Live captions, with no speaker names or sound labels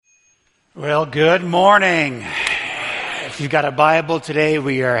Well, good morning. If you've got a Bible today,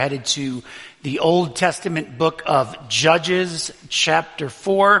 we are headed to the Old Testament book of Judges, chapter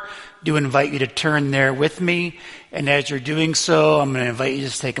 4. Do invite you to turn there with me. And as you're doing so, I'm going to invite you to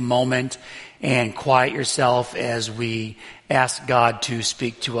just take a moment and quiet yourself as we ask God to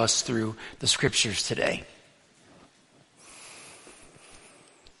speak to us through the scriptures today.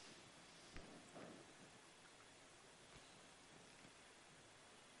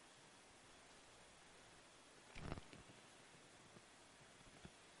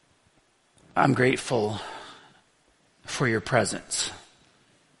 I'm grateful for your presence,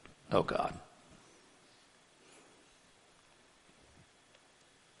 oh God.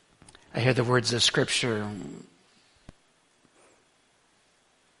 I hear the words of Scripture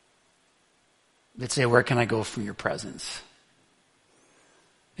that say, where can I go from your presence?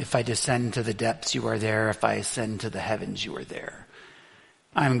 If I descend to the depths, you are there. If I ascend to the heavens, you are there.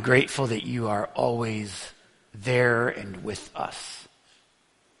 I'm grateful that you are always there and with us.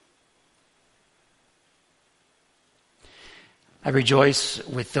 I rejoice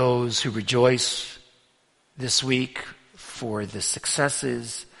with those who rejoice this week for the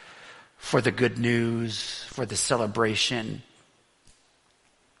successes, for the good news, for the celebration.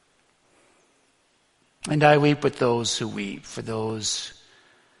 And I weep with those who weep, for those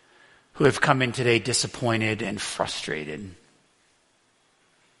who have come in today disappointed and frustrated.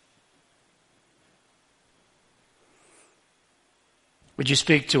 Would you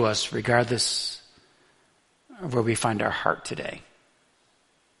speak to us regardless of where we find our heart today?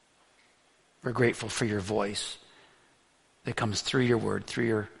 We're grateful for your voice that comes through your word,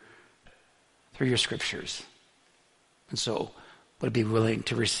 through your scriptures. And so, would be willing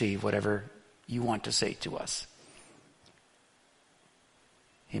to receive whatever you want to say to us.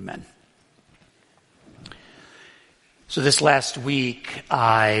 Amen. So this last week,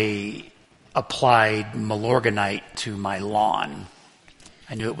 I applied Milorganite to my lawn.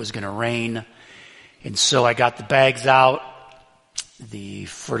 I knew it was going to rain. And so I got the bags out. The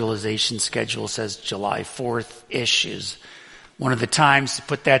fertilization schedule says July 4th-ish is one of the times to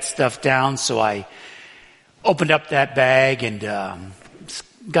put that stuff down. So I opened up that bag and it's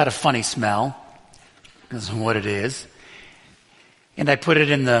got a funny smell. That's what it is. And I put it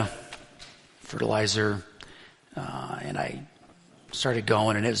in the fertilizer and I started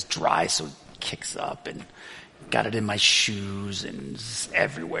going, and it was dry, so it kicks up, and got it in my shoes and it's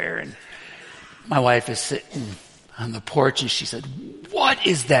everywhere. And my wife is sitting on the porch and she said, "What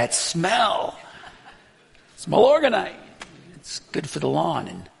is that smell?" It's Milorganite. It's good for the lawn.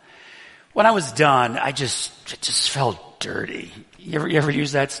 And when I was done, it just felt dirty. You ever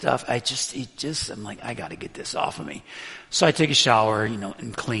use that stuff? I'm like, I got to get this off of me. So I take a shower,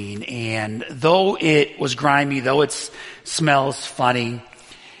 and clean. And though it was grimy, though it smells funny,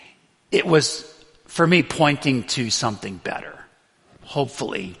 it was, for me, pointing to something better.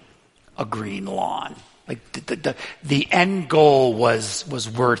 Hopefully, a green lawn. Like the end goal was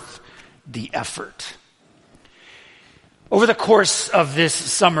worth the effort. Over the course of this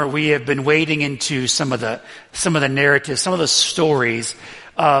summer, we have been wading into some of the narratives, some of the stories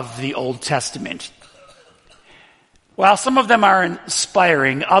of the Old Testament. While some of them are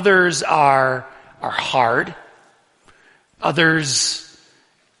inspiring, others are hard. Others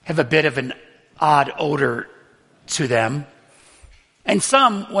have a bit of an odd odor to them. And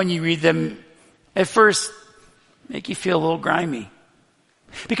some, when you read them, at first make you feel a little grimy.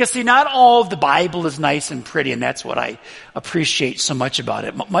 Because see, not all of the Bible is nice and pretty, and that's what I appreciate so much about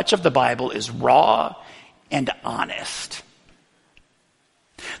it. Much of the Bible is raw and honest.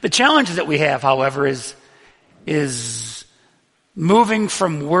 The challenge that we have, however, is moving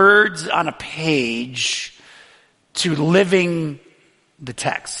from words on a page to living the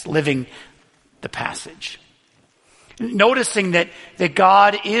text, living the passage. Noticing that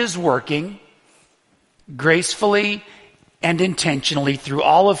God is working gracefully and intentionally through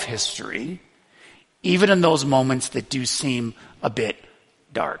all of history, even in those moments that do seem a bit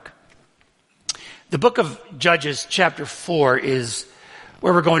dark. The book of Judges, chapter 4, is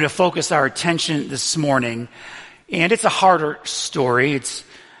where we're going to focus our attention this morning. And it's a harder story. It's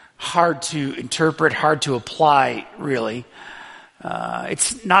hard to interpret, hard to apply, really.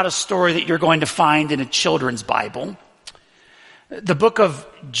 It's not a story that you're going to find in a children's Bible. The book of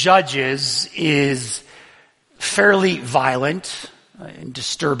Judges is fairly violent and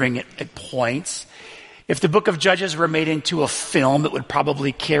disturbing at points. If the book of Judges were made into a film, it would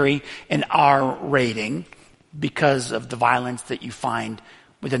probably carry an R rating because of the violence that you find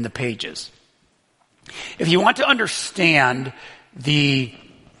within the pages. If you want to understand the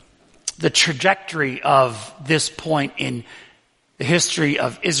trajectory of this point in the history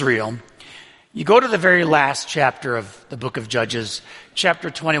of Israel, You go to the very last chapter of the book of Judges, chapter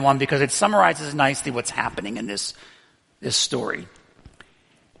 21, because it summarizes nicely what's happening in this story.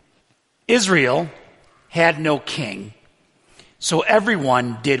 Israel had no king, so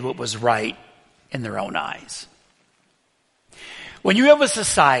everyone did what was right in their own eyes. When you have a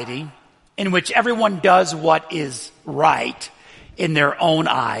society in which everyone does what is right in their own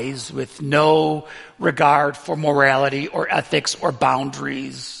eyes with no regard for morality or ethics or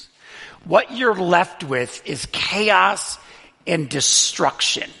boundaries, what you're left with is chaos and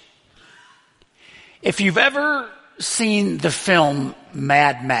destruction. If you've ever seen the film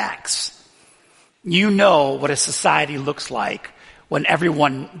Mad Max, you know what a society looks like when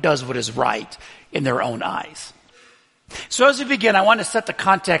everyone does what is right in their own eyes. So as we begin, I want to set the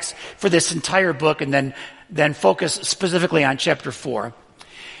context for this entire book and then focus specifically on chapter 4.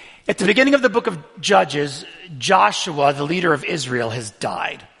 At the beginning of the book of Judges, Joshua, the leader of Israel, has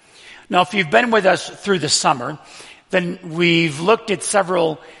died. Now, if you've been with us through the summer, then we've looked at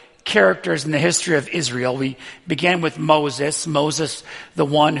several characters in the history of Israel. We began with Moses, the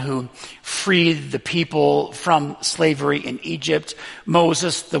one who freed the people from slavery in Egypt.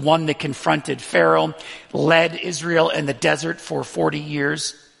 Moses, the one that confronted Pharaoh, led Israel in the desert for 40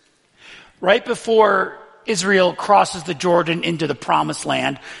 years. Right before Israel crosses the Jordan into the promised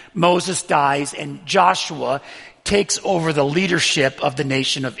land, Moses dies and Joshua takes over the leadership of the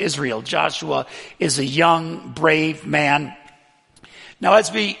nation of Israel. Joshua is a young, brave man. Now,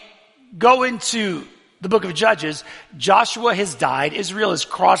 as we go into the book of Judges, Joshua has died. Israel has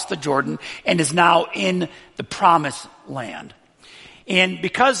crossed the Jordan and is now in the promised land. And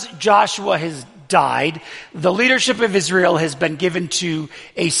because Joshua has died, the leadership of Israel has been given to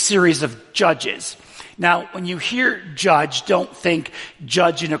a series of judges. Now, when you hear judge, don't think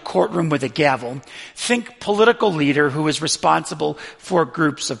judge in a courtroom with a gavel. Think political leader who is responsible for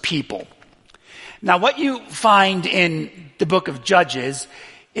groups of people. Now, what you find in the book of Judges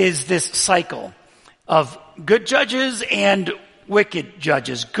is this cycle of good judges and wicked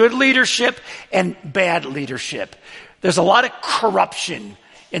judges, good leadership and bad leadership. There's a lot of corruption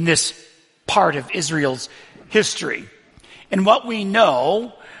in this part of Israel's history. And what we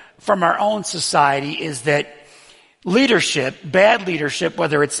know from our own society is that leadership, bad leadership,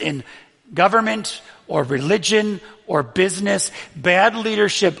 whether it's in government or religion or business, bad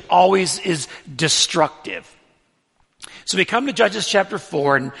leadership always is destructive. So we come to Judges chapter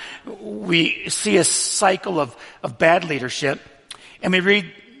 4 and we see a cycle of bad leadership, and we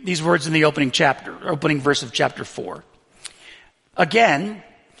read these words in the opening verse of chapter 4. Again,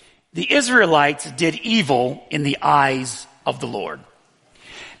 the Israelites did evil in the eyes of the Lord.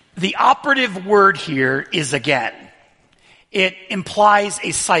 The operative word here is again. It implies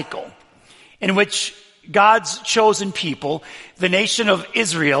a cycle in which God's chosen people, the nation of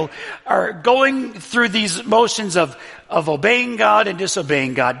Israel, are going through these motions of obeying God and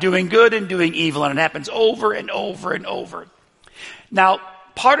disobeying God, doing good and doing evil, and it happens over and over and over. Now,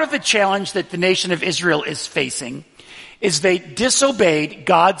 part of the challenge that the nation of Israel is facing is they disobeyed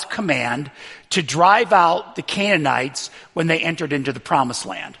God's command to drive out the Canaanites when they entered into the promised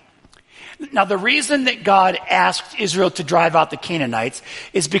land. Now, the reason that God asked Israel to drive out the Canaanites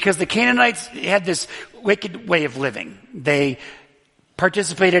is because the Canaanites had this wicked way of living. They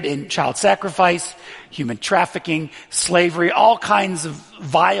participated in child sacrifice, human trafficking, slavery, all kinds of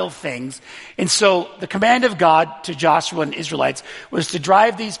vile things. And so the command of God to Joshua and the Israelites was to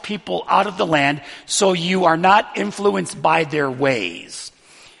drive these people out of the land so you are not influenced by their ways.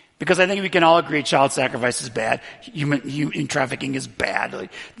 Because I think we can all agree child sacrifice is bad. Human trafficking is bad.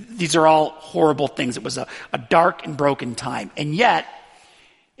 These are all horrible things. It was a dark and broken time. And yet,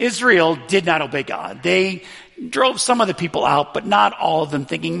 Israel did not obey God. They drove some of the people out, but not all of them,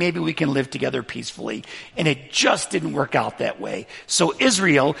 thinking maybe we can live together peacefully. And it just didn't work out that way. So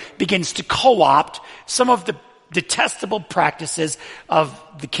Israel begins to co-opt some of the detestable practices of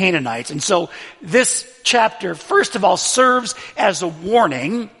the Canaanites. And so this chapter, first of all, serves as a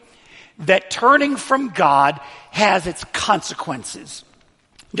warning that turning from God has its consequences.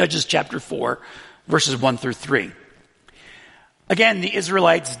 Judges chapter 4, verses 1 through 3. Again, the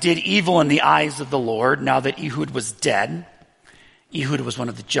Israelites did evil in the eyes of the Lord now that Ehud was dead. Ehud was one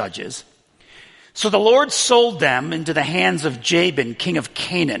of the judges. So the Lord sold them into the hands of Jabin, king of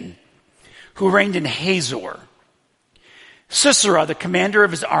Canaan, who reigned in Hazor. Sisera, the commander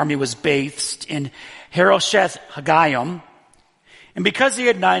of his army, was based in Harosheth Haggayim, and because he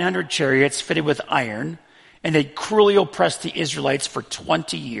had 900 chariots fitted with iron, and they cruelly oppressed the Israelites for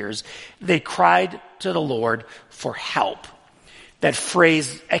 20 years, they cried to the Lord for help. That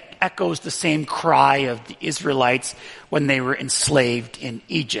phrase echoes the same cry of the Israelites when they were enslaved in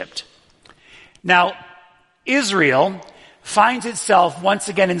Egypt. Now, Israel finds itself once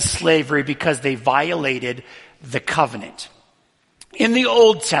again in slavery because they violated the covenant. In the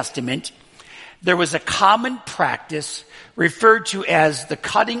Old Testament, there was a common practice referred to as the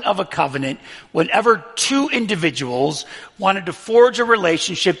cutting of a covenant whenever two individuals wanted to forge a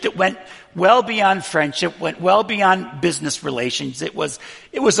relationship that went well beyond friendship, went well beyond business relations. It was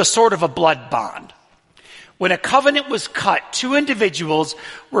a sort of a blood bond. When a covenant was cut, two individuals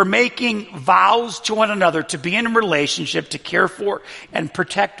were making vows to one another to be in a relationship, to care for and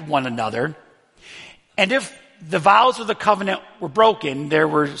protect one another. And if the vows of the covenant were broken, there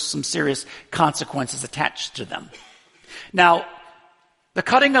were some serious consequences attached to them. Now, the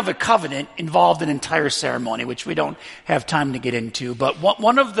cutting of a covenant involved an entire ceremony, which we don't have time to get into, but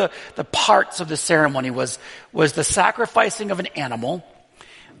one of the parts of the ceremony was the sacrificing of an animal,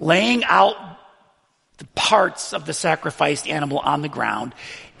 laying out the parts of the sacrificed animal on the ground,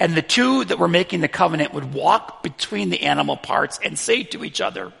 and the two that were making the covenant would walk between the animal parts and say to each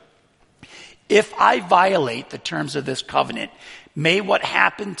other, "If I violate the terms of this covenant, may what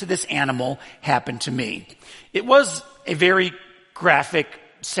happened to this animal happen to me." It was a very graphic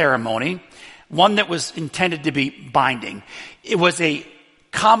ceremony, one that was intended to be binding. It was a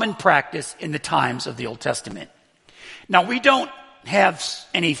common practice in the times of the Old Testament. Now, we don't have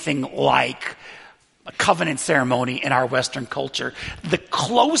anything like a covenant ceremony in our Western culture. The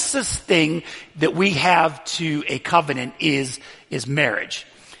closest thing that we have to a covenant is marriage,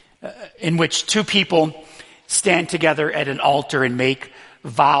 in which two people stand together at an altar and make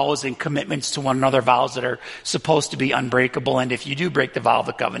vows and commitments to one another, vows that are supposed to be unbreakable. And if you do break the vow of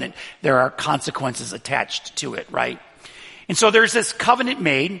the covenant, there are consequences attached to it, right? And so there's this covenant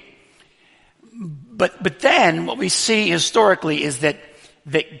made. But then what we see historically is that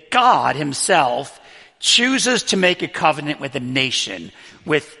God himself chooses to make a covenant with a nation,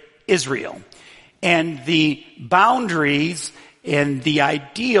 with Israel. And the boundaries and the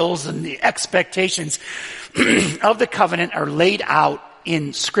ideals and the expectations of the covenant are laid out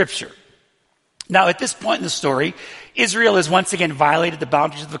in Scripture. Now, at this point in the story, Israel has once again violated the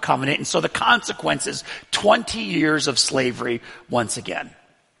boundaries of the covenant, and so the consequences, 20 years of slavery once again.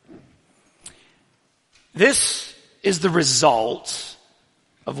 This is the result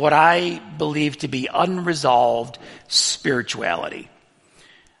of what I believe to be unresolved spirituality.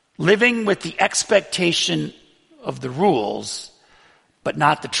 Living with the expectation of the rules, but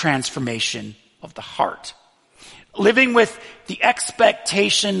not the transformation of the heart. Living with the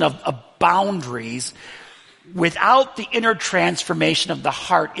expectation of boundaries without the inner transformation of the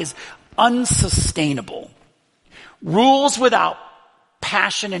heart is unsustainable. Rules without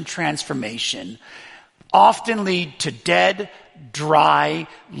passion and transformation often lead to dead, dry,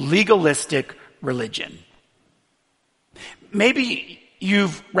 legalistic religion. Maybe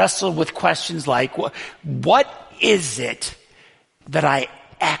you've wrestled with questions like, what is it that I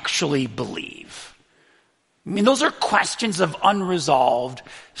actually believe? I mean, those are questions of unresolved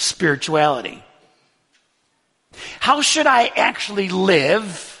spirituality. How should I actually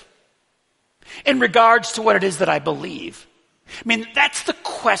live in regards to what it is that I believe? I mean, that's the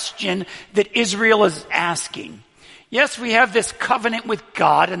question that Israel is asking. Yes, we have this covenant with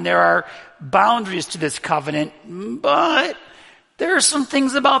God, and there are boundaries to this covenant, but there are some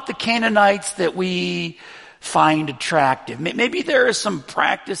things about the Canaanites that we find attractive. Maybe there are some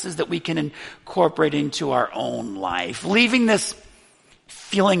practices that we can incorporate into our own life, leaving this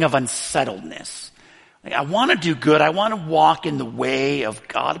feeling of unsettledness. Like, I want to do good. I want to walk in the way of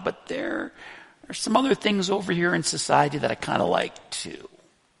God, but there are some other things over here in society that I kind of like too.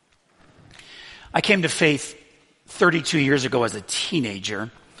 I came to faith 32 years ago as a teenager.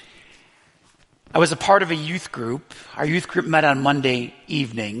 I was a part of a youth group. Our youth group met on Monday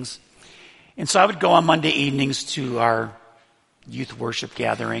evenings. And so I would go on Monday evenings to our youth worship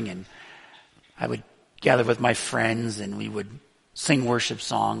gathering, and I would gather with my friends, and we would sing worship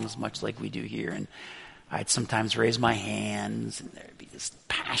songs, much like we do here. And I'd sometimes raise my hands, and there'd be this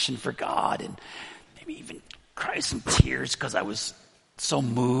passion for God, and maybe even cry some tears because I was so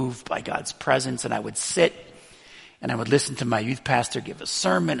moved by God's presence. And I would sit and I would listen to my youth pastor give a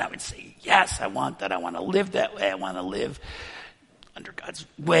sermon. I would say, yes, I want that. I want to live that way. I want to live under God's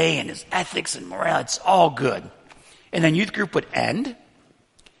way and his ethics and morality. It's all good. And then youth group would end,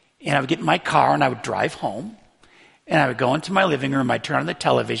 and I would get in my car and I would drive home, and I would go into my living room. I'd turn on the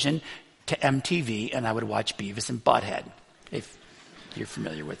television to MTV, and I would watch Beavis and Butthead, if you're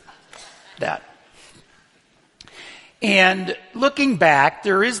familiar with that. And looking back,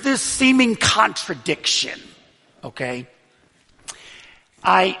 there is this seeming contradiction, okay?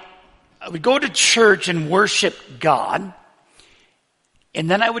 I would go to church and worship God, and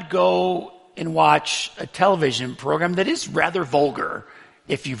then I would go and watch a television program that is rather vulgar,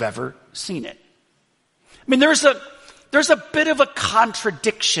 if you've ever seen it. I mean, there's a bit of a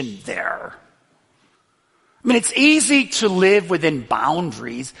contradiction there. I mean, it's easy to live within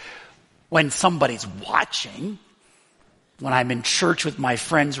boundaries when somebody's watching, when I'm in church with my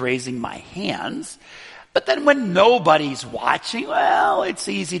friends raising my hands. But then when nobody's watching, well, it's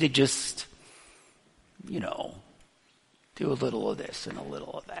easy to just, do a little of this and a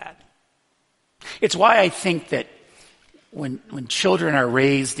little of that. It's why I think that when children are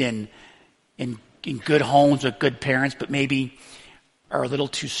raised in good homes with good parents, but maybe are a little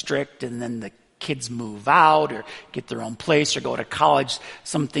too strict, and then the kids move out or get their own place or go to college,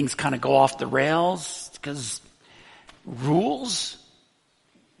 some things kind of go off the rails because rules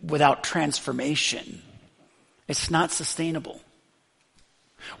without transformation, it's not sustainable.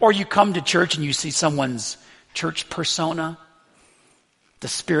 Or you come to church and you see someone's church persona, the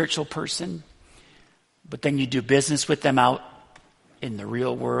spiritual person, but then you do business with them out in the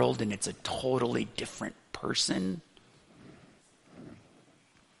real world and it's a totally different person.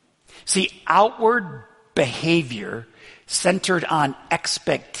 See, outward behavior centered on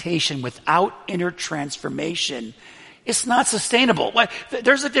expectation without inner transformation is not sustainable.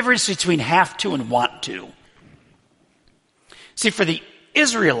 There's a difference between have to and want to. See, for the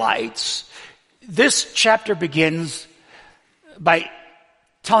Israelites, this chapter begins by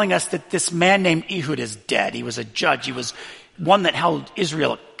telling us that this man named Ehud is dead. He was a judge. He was one that held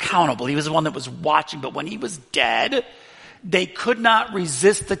Israel accountable. He was the one that was watching. But when he was dead, they could not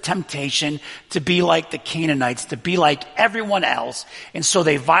resist the temptation to be like the Canaanites, to be like everyone else. And so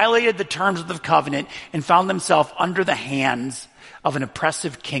they violated the terms of the covenant and found themselves under the hands of an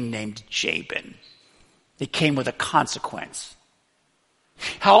oppressive king named Jabin. It came with a consequence.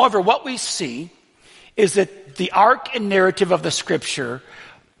 However, what we see is that the arc and narrative of the scripture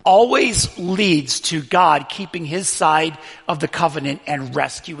always leads to God keeping his side of the covenant and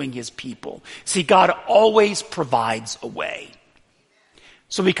rescuing his people. See, God always provides a way.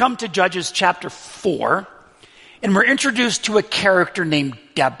 So we come to Judges chapter 4, and we're introduced to a character named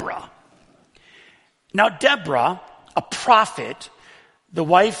Deborah. Now, Deborah, a prophet, the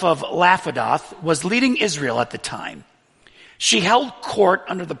wife of Laphidoth, was leading Israel at the time. She held court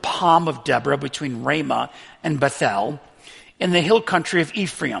under the palm of Deborah between Ramah and Bethel in the hill country of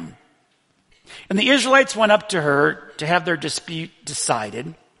Ephraim. And the Israelites went up to her to have their dispute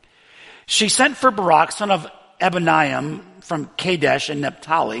decided. She sent for Barak, son of Abinoam, from Kadesh and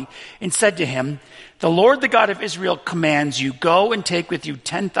Naphtali, and said to him, "The Lord, the God of Israel, commands you, go and take with you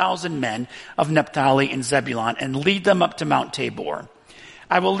 10,000 men of Naphtali and Zebulun and lead them up to Mount Tabor.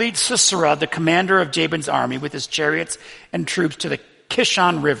 I will lead Sisera, the commander of Jabin's army, with his chariots and troops to the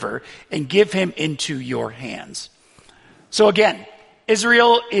Kishon River and give him into your hands." So again,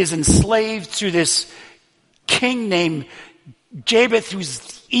 Israel is enslaved to this king named Jabin,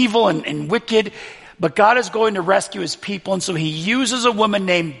 who's evil and wicked, but God is going to rescue his people, and so he uses a woman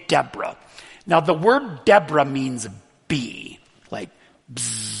named Deborah. Now the word Deborah means bee, like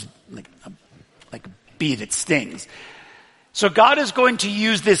bzz, like a bee that stings. So God is going to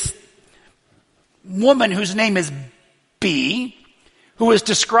use this woman whose name is Bee, who is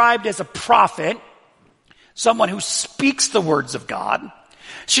described as a prophet, someone who speaks the words of God.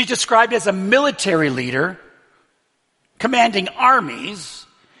 She's described as a military leader, commanding armies,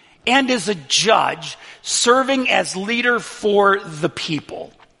 and as a judge, serving as leader for the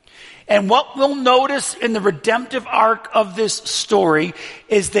people. And what we'll notice in the redemptive arc of this story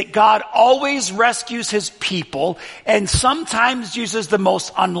is that God always rescues his people and sometimes uses the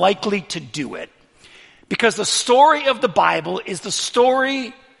most unlikely to do it. Because the story of the Bible is the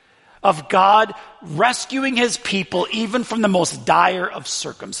story of God rescuing his people even from the most dire of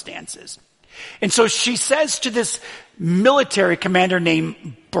circumstances. And so she says to this military commander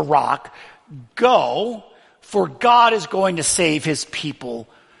named Barak, "Go, for God is going to save his people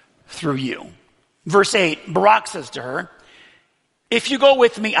through you." Verse 8, Barak says to her, "If you go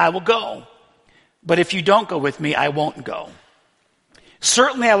with me, I will go. But if you don't go with me, I won't go."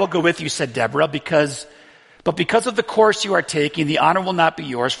 "Certainly I will go with you," said Deborah, but because of the course you are taking, the honor will not be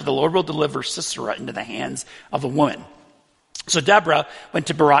yours, for the Lord will deliver Sisera into the hands of a woman." So Deborah went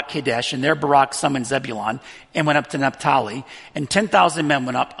to Barak Kadesh, and there Barak summoned Zebulun and went up to Naphtali, and 10,000 men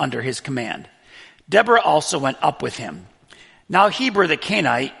went up under his command. Deborah also went up with him. Now Heber the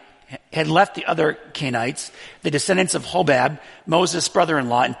Canaanite had left the other Canaanites, the descendants of Hobab, Moses'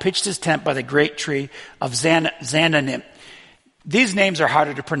 brother-in-law, and pitched his tent by the great tree of Zananim. These names are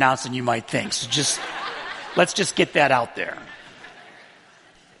harder to pronounce than you might think, so let's just get that out there.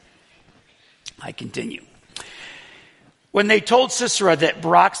 I continue. When they told Sisera that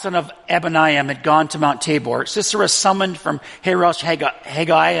Barak, son of Abaniam, had gone to Mount Tabor, Sisera summoned from Harosh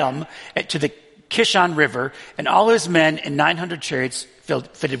Hagoyim to the Kishon River, and all his men and 900 chariots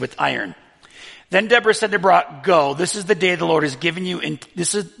fitted with iron. Then Deborah said to Barak, "Go, this is the day the Lord has given you, and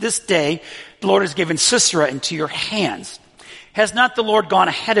this day the Lord has given Sisera into your hands. Has not the Lord gone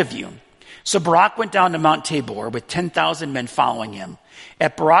ahead of you?" So Barak went down to Mount Tabor with 10,000 men following him.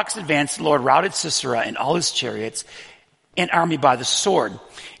 At Barak's advance, the Lord routed Sisera and all his chariots and army by the sword.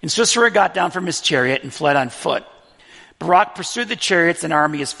 And Sisera got down from his chariot and fled on foot. Barak pursued the chariots and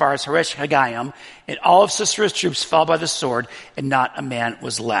army as far as Harosh Hagoyim, and all of Sisera's troops fell by the sword, and not a man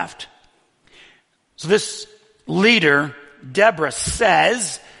was left. So this leader, Deborah,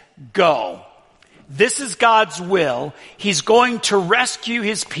 says, "Go. This is God's will. He's going to rescue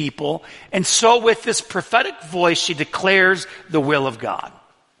his people." And so with this prophetic voice, she declares the will of God.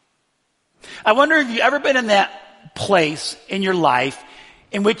 I wonder if you've ever been in that place in your life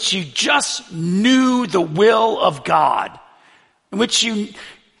in which you just knew the will of God, in which you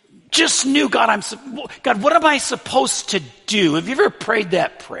just knew, God, what am I supposed to do? Have you ever prayed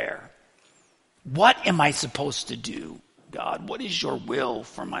that prayer? What am I supposed to do, God? What is your will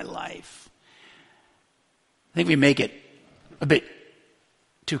for my life? I think we make it a bit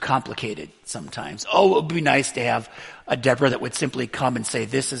too complicated sometimes. Oh, it would be nice to have a Deborah that would simply come and say,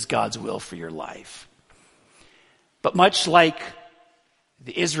 "This is God's will for your life." But much like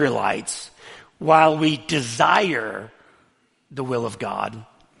the Israelites, while we desire the will of God,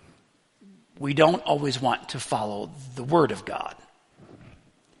 we don't always want to follow the word of God.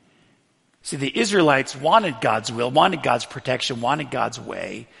 See, the Israelites wanted God's will, wanted God's protection, wanted God's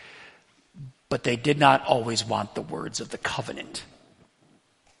way, but they did not always want the words of the covenant.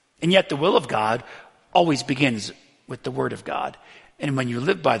 And yet the will of God always begins with the word of God. And when you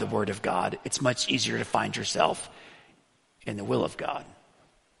live by the word of God, it's much easier to find yourself in the will of God.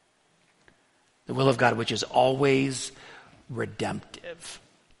 The will of God, which is always redemptive.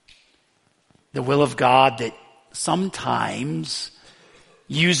 The will of God that sometimes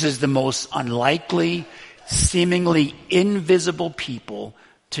uses the most unlikely, seemingly invisible people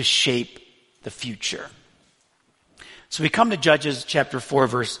to shape the future. So we come to Judges chapter 4,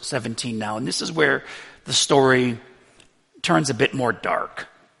 verse 17 now, and this is where the story turns a bit more dark.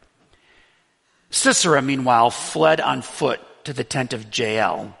 Sisera, meanwhile, fled on foot to the tent of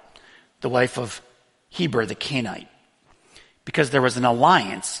Jael, the wife of Heber the Kenite, because there was an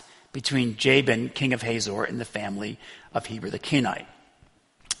alliance between Jabin, king of Hazor, and the family of Heber the Kenite.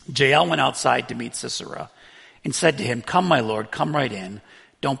 Jael went outside to meet Sisera and said to him, "Come, my lord, come right in.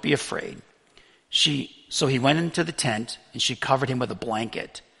 Don't be afraid." So he went into the tent, and she covered him with a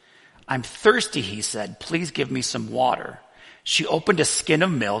blanket. "I'm thirsty," he said. "Please give me some water." She opened a skin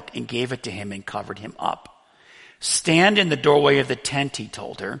of milk and gave it to him and covered him up. "Stand in the doorway of the tent," he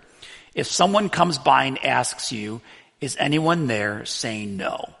told her. "If someone comes by and asks you, 'Is anyone there?' say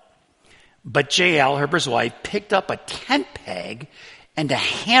no." But Jael, Heber's wife, picked up a tent peg and a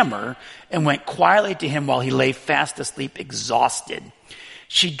hammer and went quietly to him while he lay fast asleep, exhausted.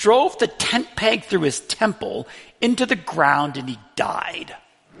 She drove the tent peg through his temple into the ground, and he died.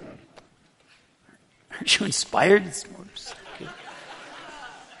 Aren't you inspired?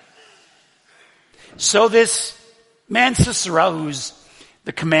 So this man Sisera, who's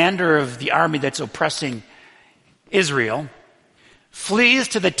the commander of the army that's oppressing Israel, flees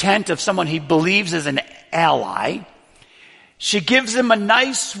to the tent of someone he believes is an ally. She gives him a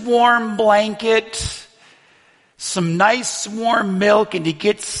nice warm blanket, some nice warm milk, and he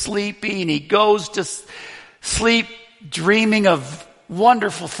gets sleepy, and he goes to sleep dreaming of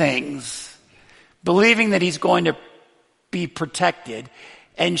wonderful things, believing that he's going to be protected.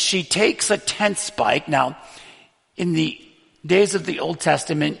 And she takes a tent spike. Now, in the days of the Old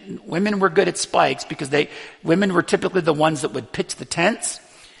Testament, women were good at spikes because women were typically the ones that would pitch the tents.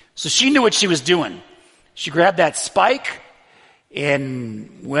 So she knew what she was doing. She grabbed that spike,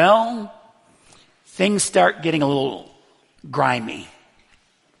 and, well, things start getting a little grimy.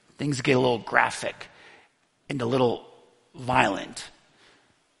 Things get a little graphic and a little violent.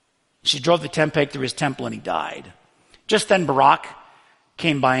 She drove the tent peg through his temple, and he died. Just then Barak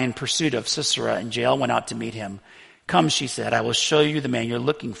came by in pursuit of Sisera, and Jael went out to meet him. "Come," she said, "I will show you the man you're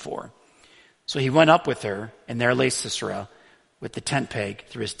looking for." So he went up with her, and there lay Sisera with the tent peg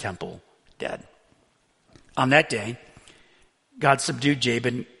through his temple, dead. On that day, God subdued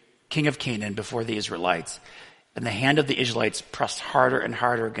Jabin, king of Canaan, before the Israelites, and the hand of the Israelites pressed harder and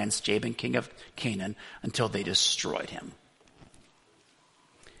harder against Jabin, king of Canaan, until they destroyed him.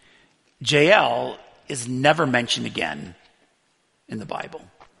 Jael is never mentioned again in the Bible.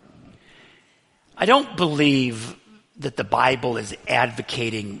 I don't believe that the Bible is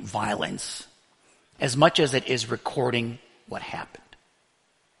advocating violence as much as it is recording what happened.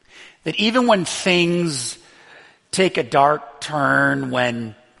 That even when things take a dark turn,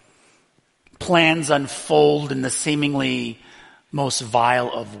 when plans unfold in the seemingly most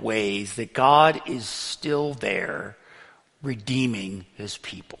vile of ways, that God is still there redeeming his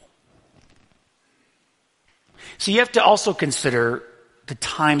people. So you have to also consider the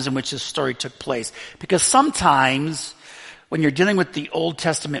times in which this story took place, because sometimes when you're dealing with the Old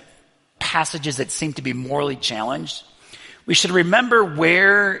Testament passages that seem to be morally challenged, we should remember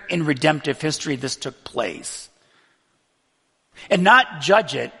where in redemptive history this took place and not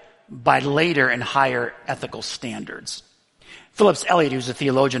judge it by later and higher ethical standards. Phillips Elliott, who's a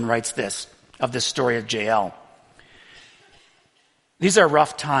theologian, writes this of this story of Jael. These are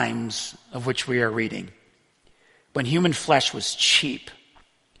rough times of which we are reading, when human flesh was cheap.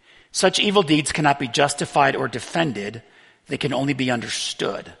 Such evil deeds cannot be justified or defended. They can only be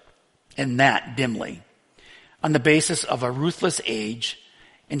understood, and that dimly, on the basis of a ruthless age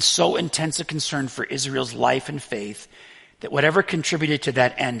and so intense a concern for Israel's life and faith that whatever contributed to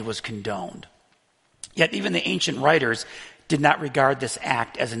that end was condoned. Yet even the ancient writers did not regard this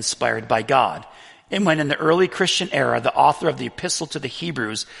act as inspired by God. And when in the early Christian era, the author of the Epistle to the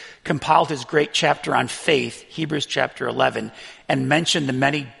Hebrews compiled his great chapter on faith, Hebrews chapter 11, and mentioned the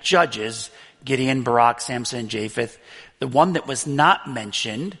many judges, Gideon, Barak, Samson, and Japheth, the one that was not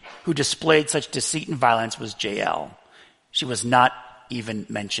mentioned, who displayed such deceit and violence, was Jael. She was not even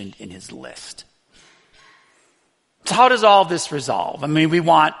mentioned in his list. So how does all this resolve? I mean, we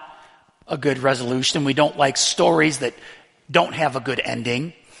want a good resolution. We don't like stories that don't have a good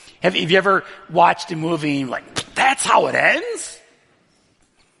ending. Have you ever watched a movie and like, that's how it ends?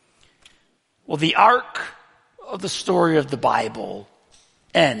 Well, the arc of the story of the Bible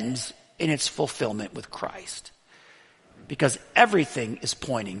ends in its fulfillment with Christ, because everything is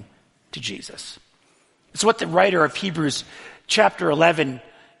pointing to Jesus. It's what the writer of Hebrews chapter 11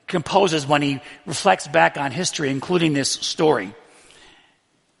 composes when he reflects back on history, including this story.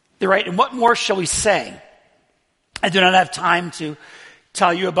 They write, and what more shall we say? I do not have time to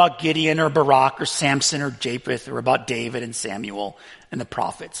tell you about Gideon or Barak or Samson or Japheth, or about David and Samuel and the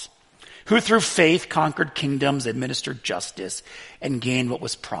prophets, who through faith conquered kingdoms, administered justice, and gained what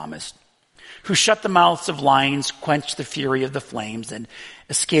was promised, who shut the mouths of lions, quenched the fury of the flames, and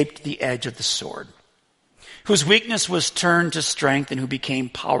escaped the edge of the sword, whose weakness was turned to strength, and who became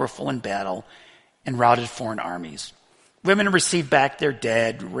powerful in battle and routed foreign armies. Women received back their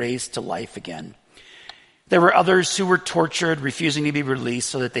dead, raised to life again. There were others who were tortured, refusing to be released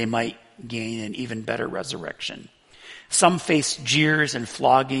so that they might gain an even better resurrection. Some faced jeers and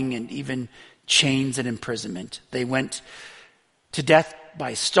flogging and even chains and imprisonment. They went to death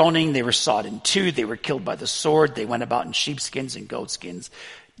by stoning. They were sawed in two. They were killed by the sword. They went about in sheepskins and goatskins,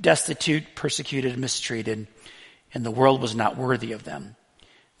 destitute, persecuted, mistreated, and the world was not worthy of them.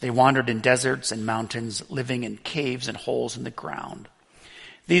 They wandered in deserts and mountains, living in caves and holes in the ground.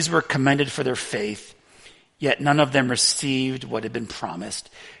 These were commended for their faith, yet none of them received what had been promised,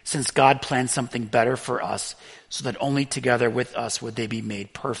 since God planned something better for us, so that only together with us would they be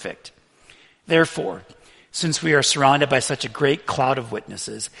made perfect. Therefore, since we are surrounded by such a great cloud of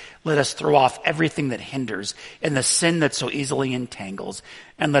witnesses, let us throw off everything that hinders and the sin that so easily entangles,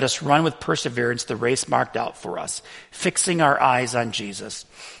 and let us run with perseverance the race marked out for us, fixing our eyes on Jesus,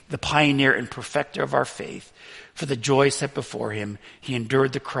 the pioneer and perfecter of our faith. For the joy set before him, he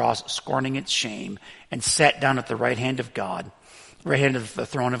endured the cross, scorning its shame, and sat down at the right hand of God, right hand of the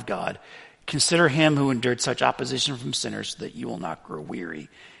throne of God. Consider him who endured such opposition from sinners, so that you will not grow weary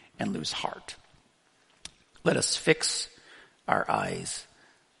and lose heart. Let us fix our eyes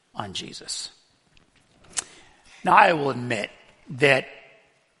on Jesus. Now, I will admit that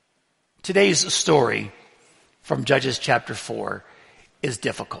today's story from Judges chapter 4 is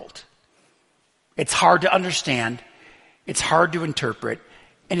difficult. It's hard to understand, it's hard to interpret,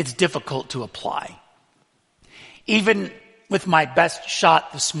 and it's difficult to apply. Even with my best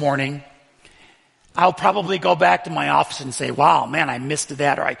shot this morning, I'll probably go back to my office and say, wow, man, I missed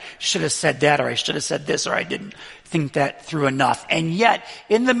that, or I should have said that, or I should have said this, or I didn't think that through enough. And yet,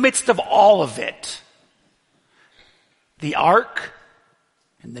 in the midst of all of it, the arc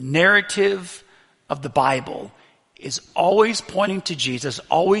and the narrative of the Bible is always pointing to Jesus,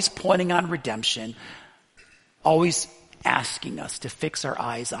 always pointing on redemption, always asking us to fix our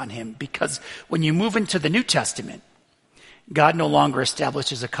eyes on him. Because when you move into the New Testament, God no longer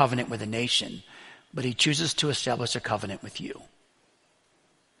establishes a covenant with a nation, but he chooses to establish a covenant with you.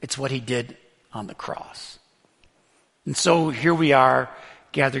 It's what he did on the cross. And so here we are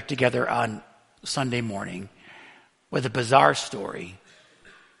gathered together on Sunday morning, with a bizarre story,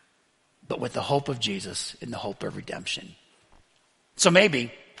 but with the hope of Jesus and the hope of redemption. So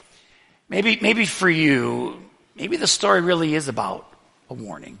maybe for you, maybe the story really is about a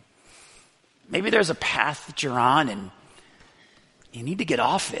warning. Maybe there's a path that you're on and you need to get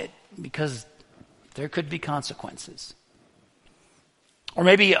off it because there could be consequences. Or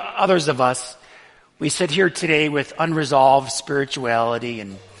maybe others of us, we sit here today with unresolved spirituality,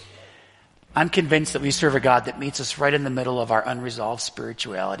 and I'm convinced that we serve a God that meets us right in the middle of our unresolved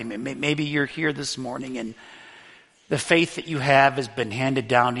spirituality. Maybe you're here this morning and the faith that you have has been handed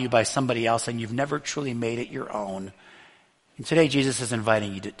down to you by somebody else and you've never truly made it your own. And today Jesus is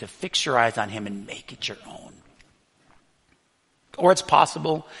inviting you to fix your eyes on him and make it your own. Or it's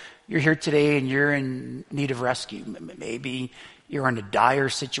possible you're here today and you're in need of rescue. Maybe you're in a dire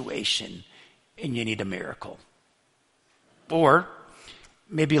situation and you need a miracle. Or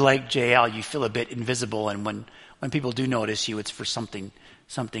maybe like JL, you feel a bit invisible, and when people do notice you, it's for something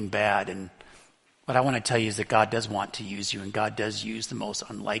bad. And what I want to tell you is that God does want to use you, and God does use the most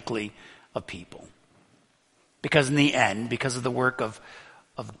unlikely of people. Because in the end, because of the work of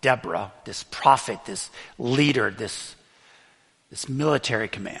Deborah, this prophet, this leader, this military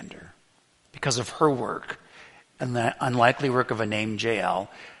commander, because of her work and the unlikely work of a named Jael,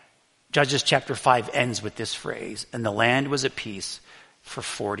 Judges chapter 5 ends with this phrase, and the land was at peace for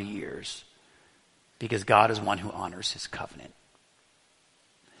 40 years, because God is one who honors his covenant.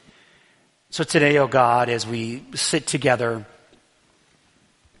 So today, oh God, as we sit together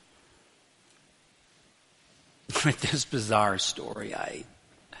with this bizarre story,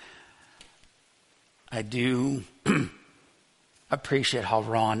 I do appreciate how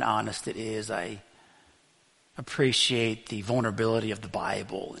raw and honest it is. I appreciate the vulnerability of the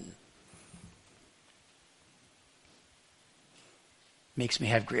Bible, and makes me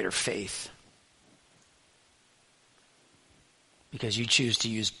have greater faith. Because you choose to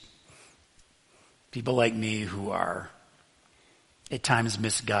use people like me who are at times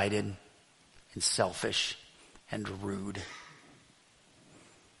misguided and selfish and rude,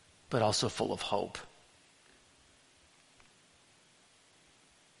 but also full of hope.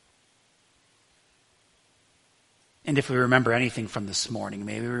 And if we remember anything from this morning,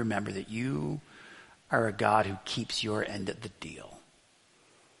 may we remember that you are a God who keeps your end of the deal.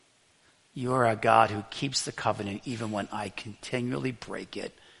 You are a God who keeps the covenant even when I continually break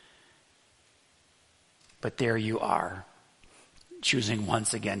it. But there you are, choosing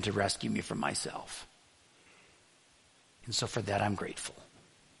once again to rescue me from myself. And so for that, I'm grateful.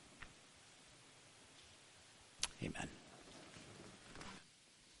 Amen.